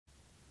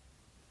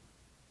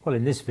Well,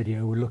 in this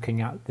video we're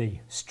looking at the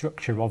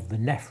structure of the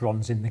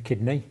nephrons in the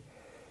kidney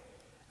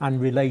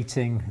and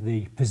relating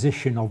the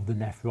position of the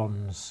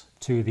nephrons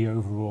to the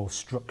overall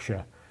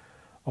structure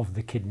of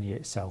the kidney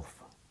itself.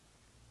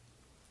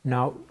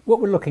 Now, what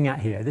we're looking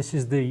at here, this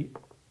is the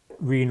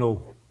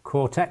renal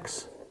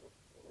cortex,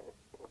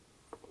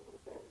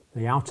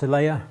 the outer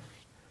layer,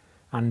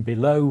 and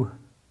below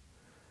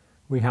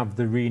we have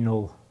the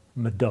renal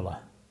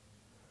medulla,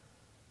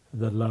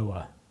 the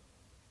lower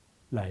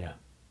layer.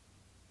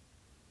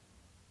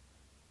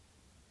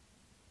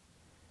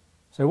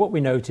 So what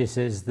we notice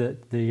is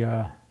that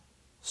the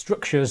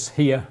structures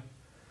here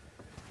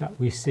that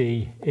we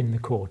see in the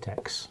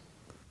cortex.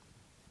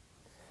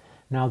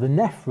 Now the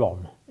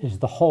nephron is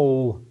the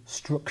whole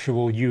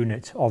structural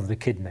unit of the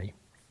kidney,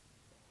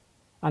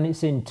 and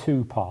it's in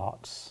two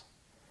parts.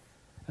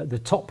 At the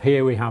top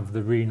here we have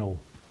the renal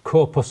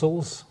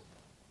corpuscles.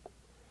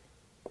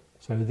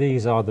 So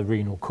these are the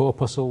renal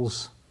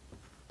corpuscles,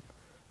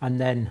 and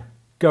then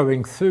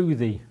going through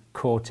the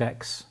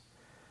cortex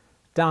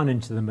down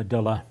into the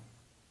medulla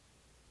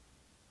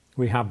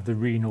we have the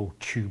renal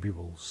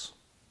tubules.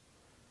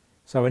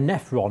 So a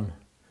nephron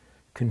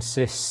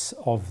consists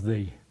of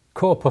the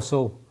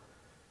corpuscle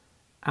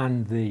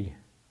and the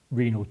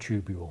renal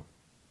tubule.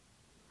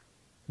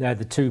 They're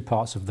the two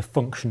parts of the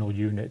functional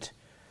unit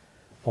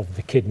of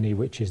the kidney,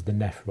 which is the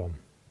nephron.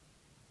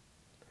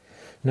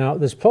 Now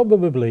there's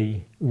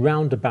probably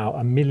round about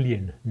 1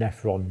 million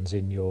nephrons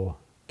in your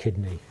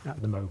kidney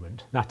at the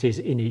moment, that is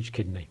in each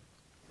kidney.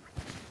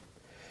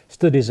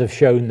 Studies have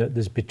shown that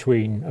there's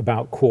between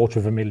about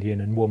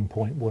 250,000 and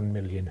 1.1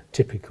 million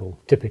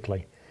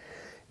typically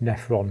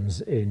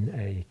nephrons in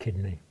a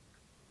kidney.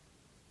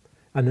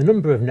 And the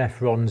number of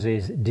nephrons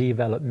is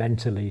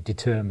developmentally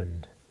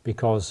determined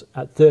because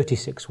at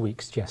 36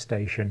 weeks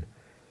gestation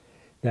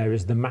there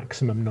is the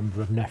maximum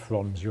number of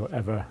nephrons you're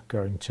ever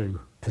going to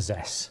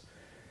possess.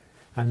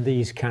 And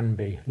these can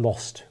be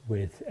lost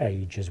with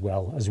age as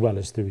well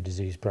as through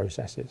disease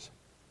processes.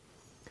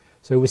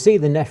 So we see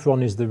the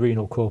nephron is the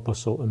renal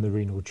corpuscle and the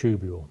renal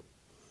tubule.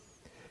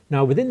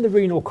 Now within the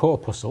renal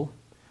corpuscle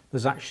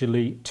there's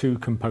actually two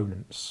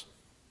components.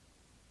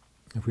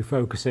 If we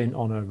focus in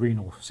on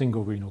a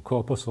single renal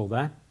corpuscle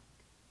there,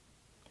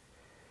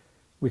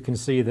 we can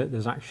see that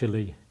there's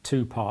actually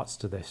two parts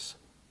to this.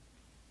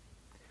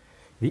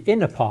 The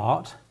inner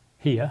part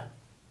here,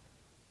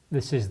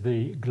 this is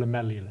the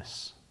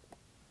glomerulus.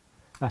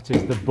 That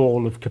is the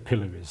ball of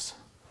capillaries,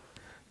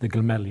 the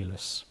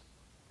glomerulus.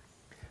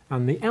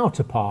 And the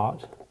outer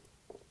part,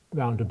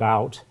 round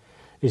about,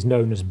 is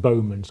known as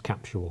Bowman's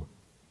capsule.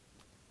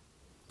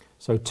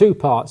 So two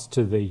parts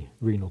to the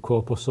renal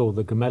corpuscle,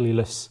 the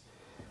glomerulus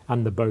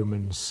and the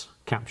Bowman's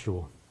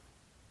capsule.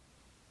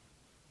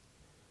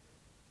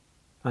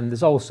 And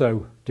there's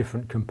also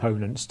different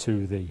components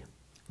to the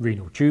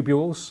renal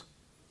tubules.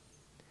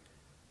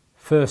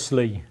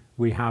 Firstly,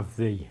 we have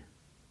the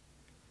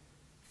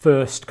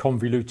first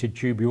convoluted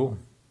tubule.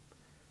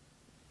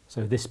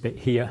 So this bit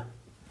here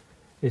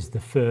is the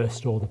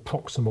first or the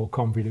proximal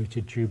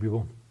convoluted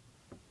tubule.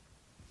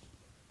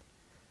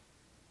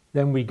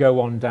 Then we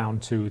go on down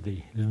to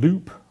the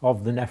loop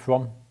of the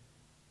nephron,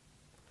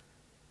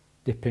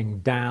 dipping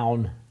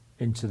down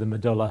into the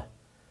medulla,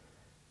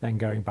 then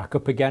going back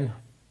up again.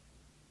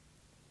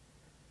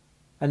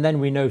 And then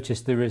we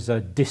notice there is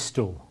a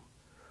distal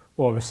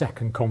or a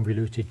second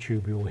convoluted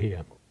tubule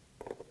here.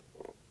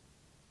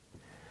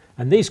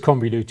 And these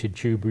convoluted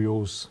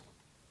tubules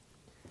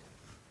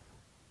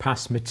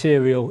pass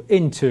material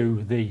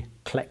into the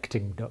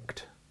collecting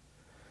duct.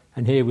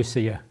 And here we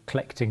see a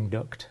collecting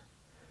duct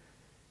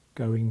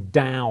going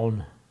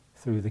down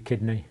through the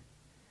kidney.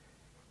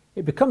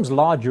 It becomes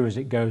larger as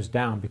it goes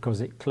down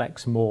because it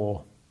collects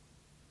more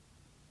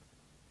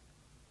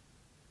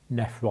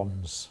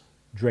nephrons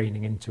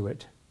draining into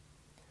it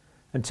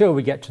until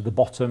we get to the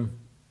bottom,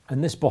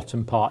 and this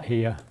bottom part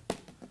here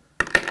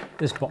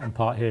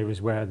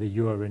is where the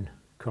urine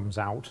comes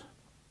out,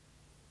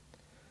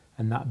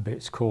 and that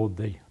bit's called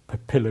the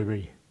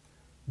Papillary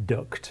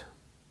Duct.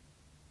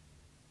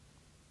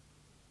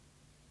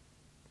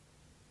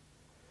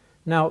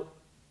 Now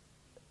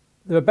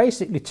there are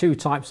basically two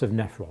types of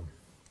nephron.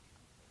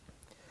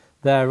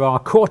 There are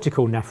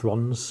cortical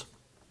nephrons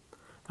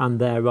and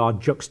there are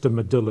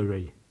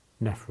juxtamedullary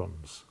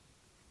nephrons.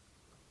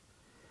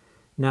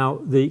 Now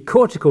the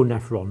cortical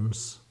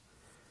nephrons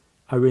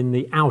are in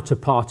the outer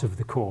part of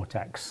the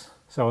cortex.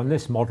 So in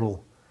this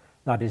model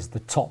that is the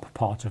top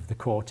part of the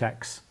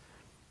cortex,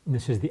 and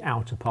this is the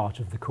outer part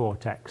of the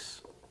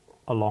cortex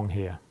along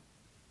here.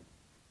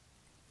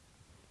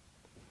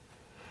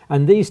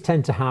 And these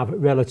tend to have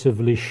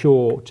relatively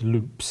short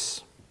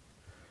loops.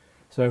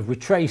 So if we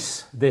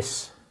trace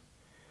this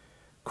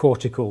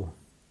cortical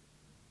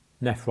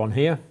nephron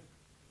here,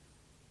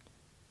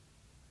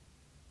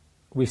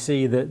 we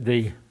see that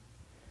the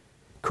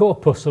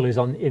corpuscle is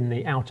in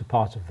the outer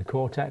part of the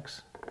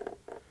cortex.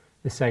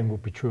 The same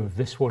would be true of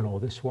this one or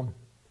this one.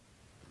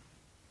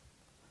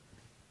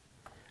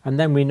 And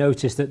then we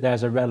notice that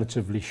there's a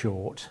relatively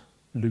short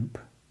loop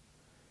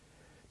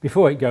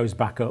before it goes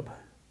back up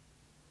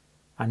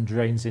and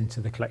drains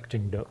into the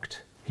collecting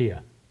duct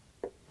here.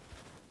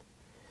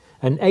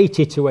 And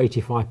 80 to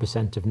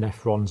 85% of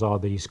nephrons are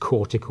these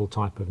cortical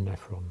type of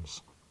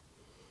nephrons.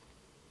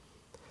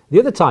 The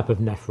other type of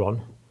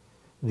nephron,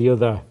 the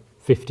other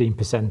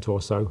 15%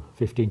 or so,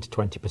 15 to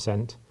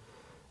 20%,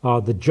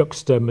 are the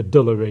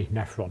juxtamedullary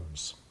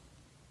nephrons.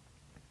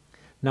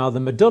 Now the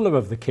medulla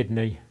of the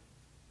kidney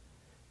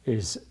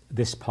is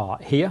this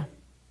part here.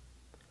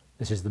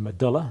 This is the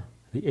medulla,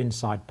 the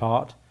inside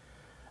part,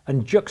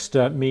 and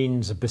juxta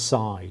means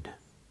beside.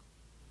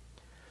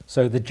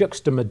 So the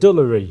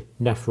juxtamedullary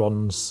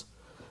nephrons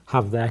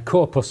have their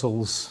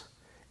corpuscles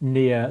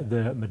near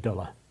the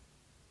medulla.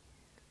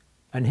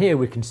 And here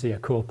we can see a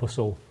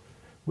corpuscle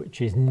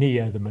which is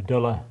near the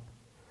medulla.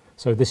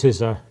 So this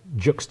is a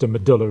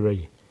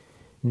juxtamedullary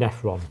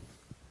nephron.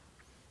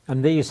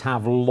 And these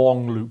have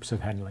long loops of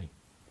Henle.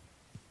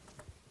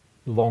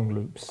 Long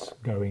loops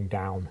going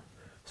down.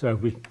 So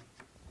if we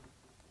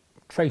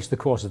trace the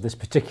course of this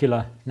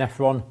particular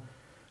nephron,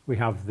 we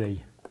have the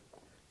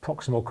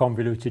proximal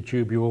convoluted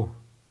tubule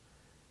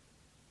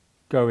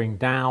going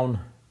down.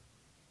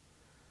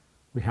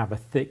 We have a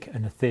thick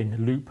and a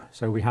thin loop.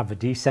 So we have a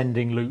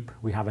descending loop,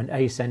 we have an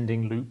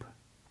ascending loop,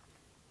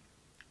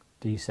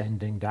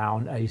 descending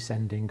down,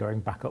 ascending, going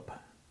back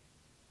up.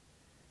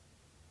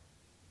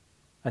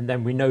 And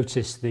then we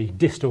notice the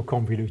distal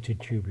convoluted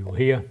tubule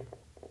here.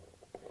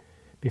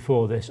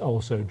 Before this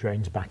also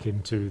drains back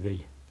into the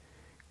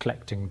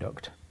collecting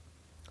duct.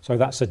 So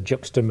that's a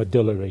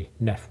juxtamedullary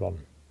nephron.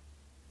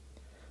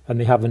 And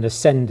they have an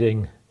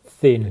ascending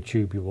thin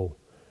tubule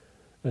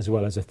as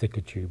well as a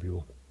thicker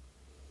tubule.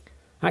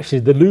 Actually,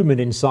 the lumen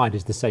inside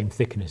is the same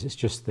thickness, it's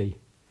just the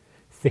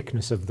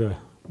thickness of the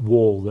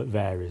wall that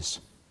varies.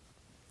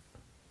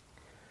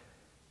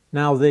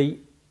 Now, the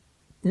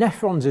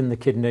nephrons in the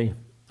kidney,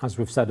 as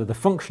we've said, are the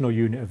functional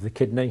unit of the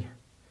kidney,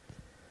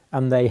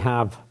 and they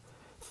have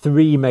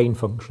three main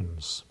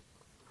functions.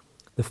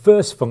 The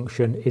first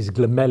function is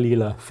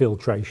glomerular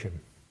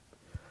filtration,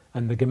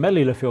 and the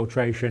glomerular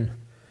filtration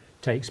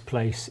takes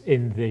place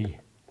in the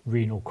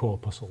renal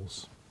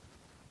corpuscles.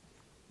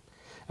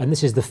 And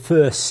this is the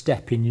first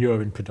step in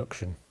urine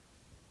production.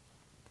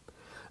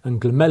 And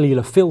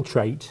glomerular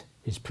filtrate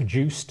is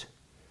produced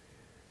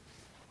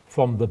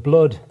from the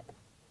blood.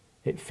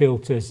 It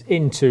filters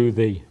into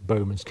the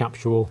Bowman's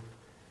capsule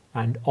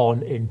and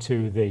on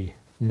into the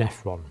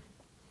nephron.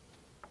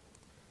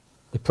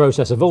 The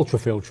process of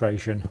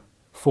ultrafiltration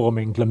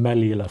forming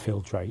glomerular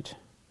filtrate.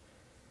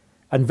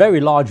 And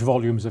very large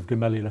volumes of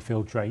glomerular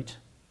filtrate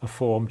are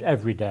formed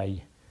every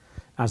day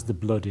as the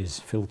blood is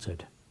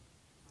filtered.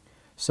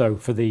 So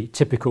for the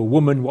typical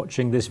woman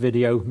watching this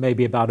video,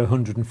 maybe about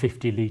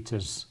 150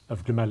 litres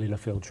of glomerular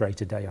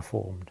filtrate a day are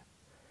formed.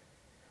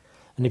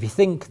 And if you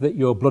think that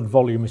your blood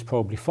volume is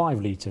probably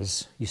 5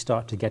 litres, you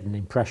start to get an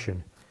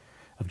impression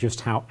of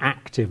just how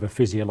active a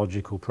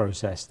physiological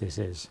process this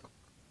is.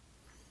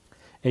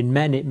 In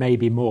men it may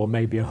be more,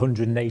 maybe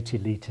 180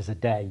 litres a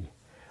day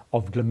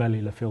of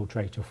glomerular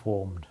filtrate are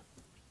formed.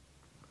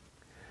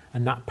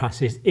 And that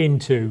passes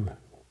into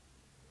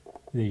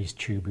these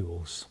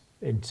tubules,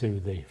 into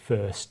the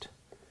first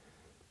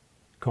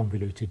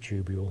convoluted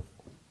tubule,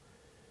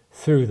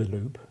 through the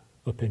loop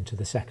up into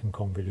the second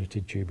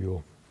convoluted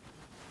tubule.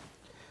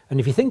 And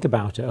if you think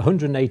about it,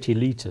 180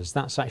 litres,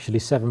 that's actually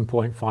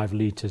 7.5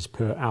 litres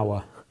per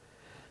hour.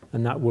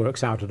 And that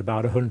works out at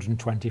about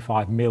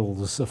 125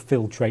 mils of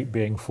filtrate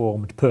being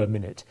formed per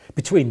minute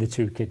between the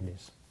two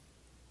kidneys.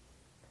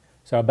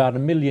 So about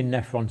 1 million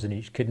nephrons in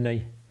each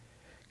kidney.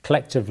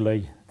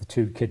 Collectively, the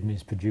two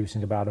kidneys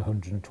producing about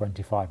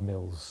 125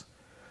 mils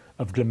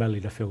of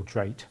glomerular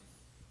filtrate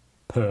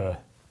per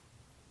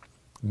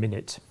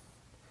minute.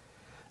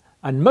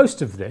 And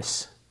most of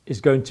this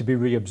is going to be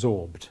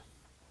reabsorbed.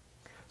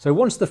 So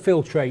once the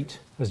filtrate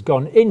has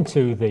gone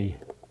into the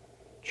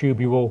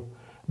tubule,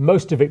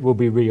 most of it will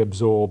be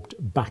reabsorbed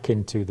back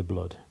into the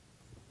blood,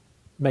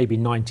 maybe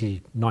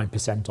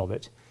 99% of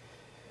it,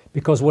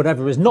 because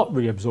whatever is not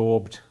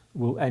reabsorbed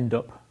will end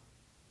up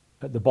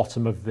at the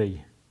bottom of the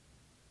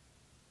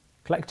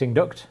collecting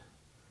duct,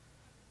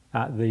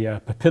 at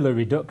the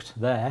papillary duct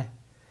there,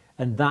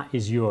 and that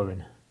is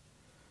urine.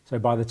 So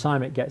by the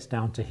time it gets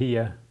down to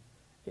here,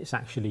 it's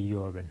actually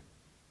urine.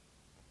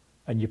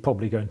 And you're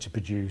probably going to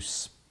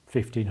produce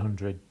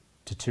 1,500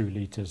 to 2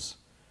 litres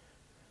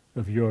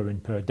of urine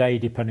per day,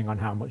 depending on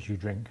how much you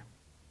drink.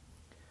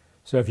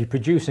 So if you're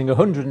producing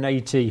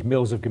 180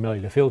 mils of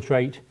glomerular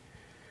filtrate,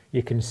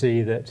 you can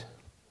see that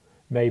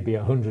maybe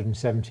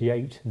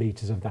 178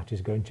 litres of that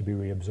is going to be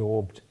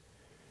reabsorbed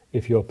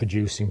if you're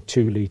producing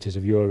 2 litres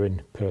of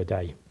urine per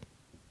day.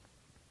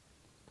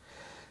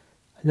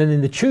 And then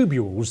in the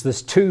tubules,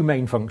 there's two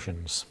main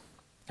functions.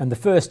 And the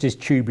first is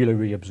tubular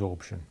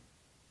reabsorption.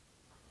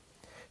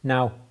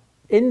 Now,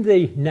 in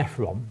the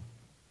nephron,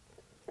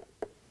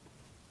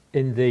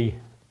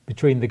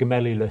 between the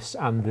glomerulus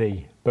and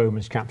the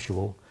Bowman's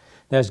capsule,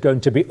 there's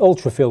going to be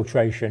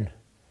ultrafiltration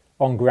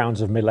on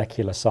grounds of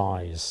molecular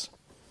size.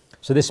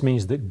 So this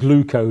means that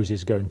glucose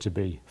is going to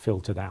be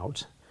filtered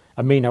out.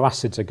 amino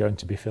acids are going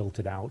to be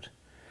filtered out,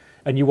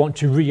 and you want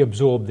to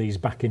reabsorb these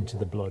back into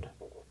the blood,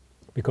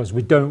 because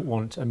we don't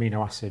want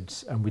amino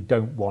acids and we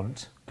don't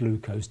want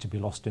glucose to be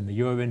lost in the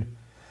urine.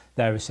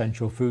 They're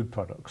essential food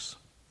products.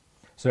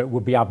 So it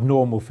would be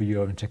abnormal for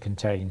urine to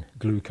contain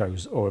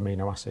glucose or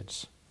amino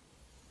acids.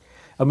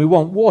 And we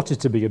want water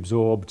to be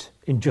absorbed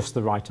in just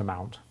the right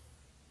amount.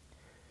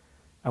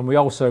 And we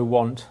also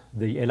want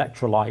the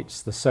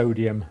electrolytes, the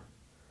sodium,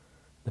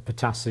 the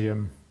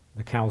potassium,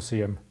 the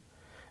calcium,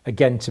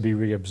 again to be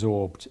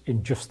reabsorbed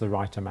in just the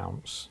right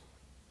amounts.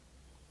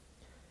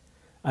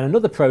 And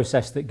another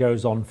process that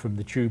goes on from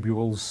the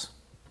tubules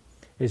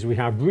is we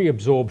have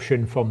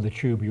reabsorption from the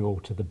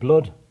tubule to the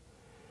blood,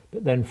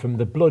 but then from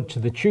the blood to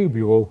the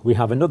tubule we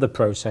have another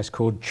process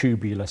called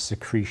tubular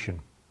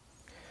secretion.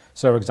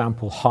 So, for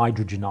example,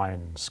 hydrogen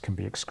ions can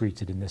be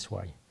excreted in this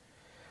way.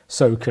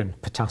 So can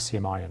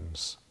potassium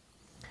ions.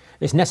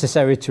 It's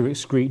necessary to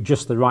excrete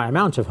just the right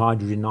amount of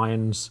hydrogen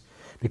ions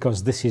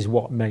because this is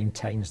what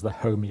maintains the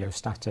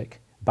homeostatic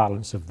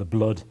balance of the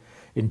blood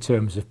in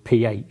terms of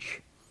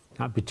pH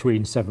at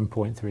between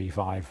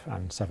 7.35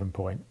 and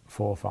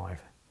 7.45.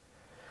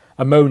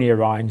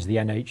 Ammonia ions, the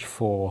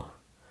NH4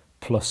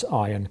 plus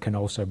ion, can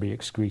also be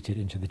excreted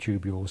into the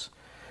tubules,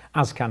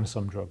 as can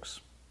some drugs.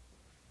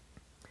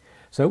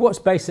 So what's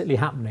basically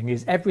happening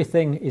is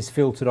everything is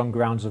filtered on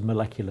grounds of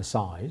molecular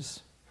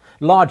size.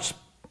 Large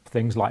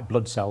things like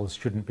blood cells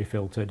shouldn't be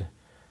filtered.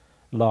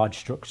 Large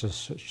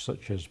structures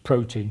such as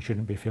protein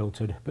shouldn't be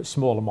filtered, but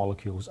smaller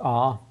molecules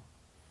are.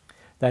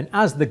 Then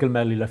as the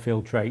glomerular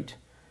filtrate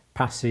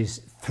passes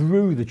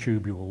through the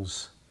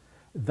tubules,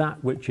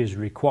 that which is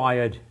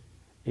required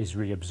is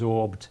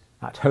reabsorbed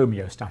at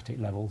homeostatic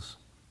levels.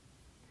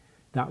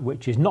 That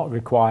which is not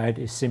required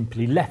is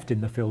simply left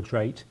in the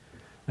filtrate,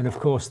 and of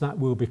course that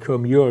will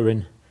become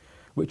urine,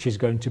 which is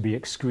going to be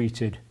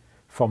excreted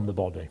from the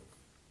body.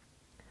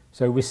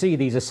 So we see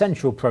these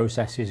essential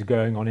processes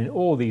going on in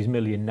all these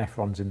million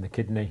nephrons in the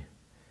kidney.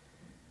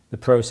 The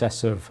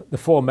process of the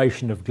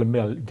formation of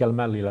glomerular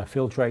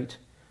filtrate,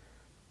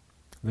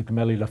 the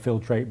glomerular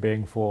filtrate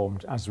being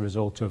formed as a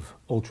result of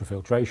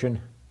ultrafiltration,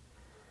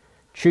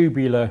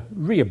 tubular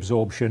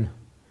reabsorption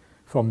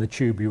from the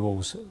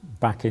tubules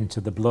back into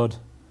the blood,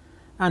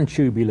 and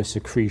tubular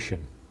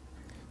secretion.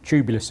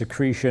 Tubular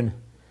secretion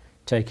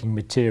taking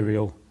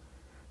material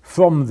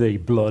from the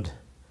blood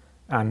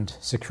and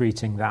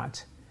secreting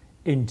that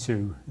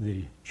into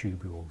the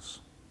tubules.